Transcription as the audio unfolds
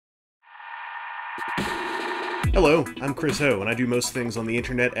Hello, I'm Chris Ho, and I do most things on the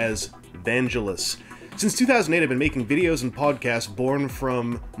internet as Vangelus. Since 2008, I've been making videos and podcasts born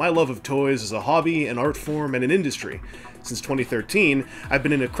from my love of toys as a hobby, an art form, and an industry. Since 2013, I've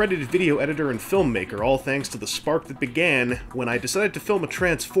been an accredited video editor and filmmaker, all thanks to the spark that began when I decided to film a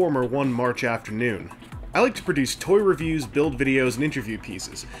Transformer one March afternoon. I like to produce toy reviews, build videos, and interview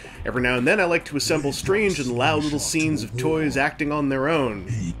pieces. Every now and then I like to assemble strange and loud little scenes of toys acting on their own.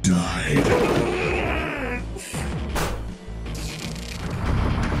 He died.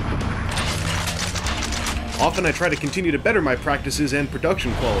 Often I try to continue to better my practices and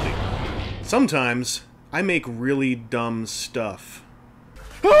production quality. Sometimes, I make really dumb stuff.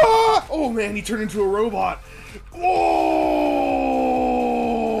 Ah! Oh man, he turned into a robot! Oh!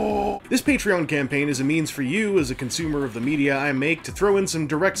 This Patreon campaign is a means for you, as a consumer of the media I make, to throw in some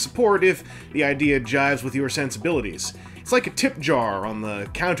direct support if the idea jives with your sensibilities. It's like a tip jar on the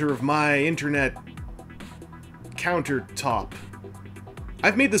counter of my internet countertop.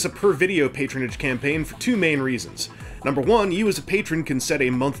 I've made this a per-video patronage campaign for two main reasons. Number one, you as a patron can set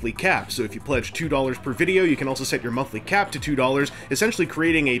a monthly cap, so if you pledge $2 per video, you can also set your monthly cap to $2, essentially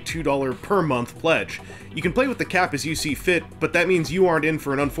creating a $2 per month pledge. You can play with the cap as you see fit, but that means you aren't in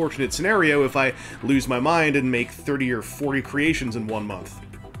for an unfortunate scenario if I lose my mind and make 30 or 40 creations in one month.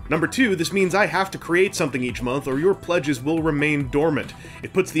 Number two, this means I have to create something each month or your pledges will remain dormant.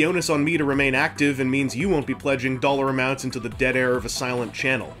 It puts the onus on me to remain active and means you won't be pledging dollar amounts into the dead air of a silent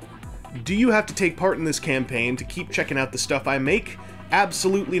channel. Do you have to take part in this campaign to keep checking out the stuff I make?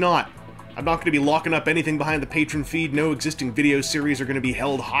 Absolutely not. I'm not going to be locking up anything behind the patron feed, no existing video series are going to be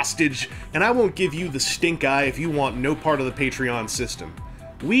held hostage, and I won't give you the stink eye if you want no part of the Patreon system.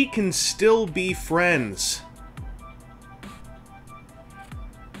 We can still be friends.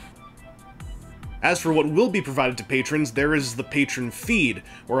 As for what will be provided to patrons, there is the patron feed,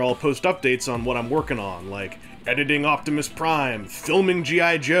 where I'll post updates on what I'm working on, like editing Optimus Prime, filming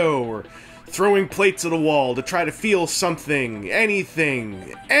G.I. Joe, or throwing plates at a wall to try to feel something,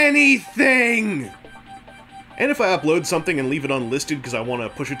 anything. And if I upload something and leave it unlisted because I want to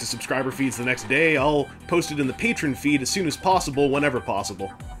push it to subscriber feeds the next day, I'll post it in the patron feed as soon as possible, whenever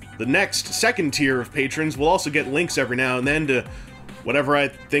possible. The next, second tier of patrons will also get links every now and then to whatever I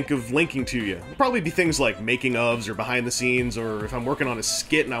think of linking to you. It'll probably be things like making-ofs or behind-the-scenes, or if I'm working on a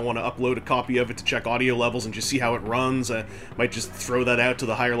skit and I want to upload a copy of it to check audio levels and just see how it runs, I might just throw that out to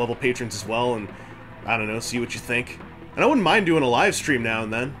the higher-level patrons as well and, I don't know, see what you think. And I wouldn't mind doing a live stream now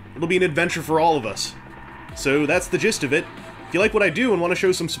and then. It'll be an adventure for all of us. So that's the gist of it. If you like what I do and want to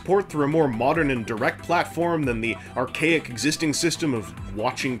show some support through a more modern and direct platform than the archaic existing system of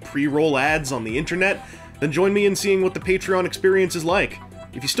watching pre-roll ads on the internet, then join me in seeing what the Patreon experience is like.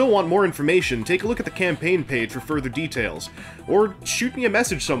 If you still want more information, take a look at the campaign page for further details, or shoot me a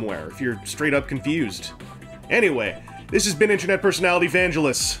message somewhere if you're straight up confused. Anyway, this has been Internet Personality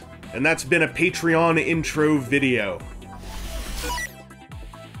Vangelus, and that's been a Patreon intro video.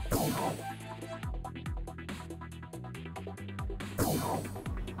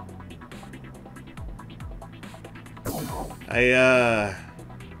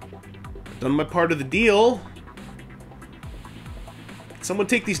 Done my part of the deal. Can someone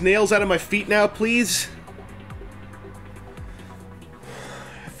take these nails out of my feet now, please?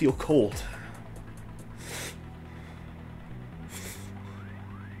 I feel cold.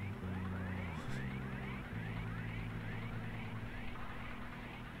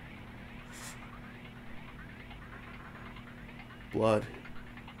 Blood.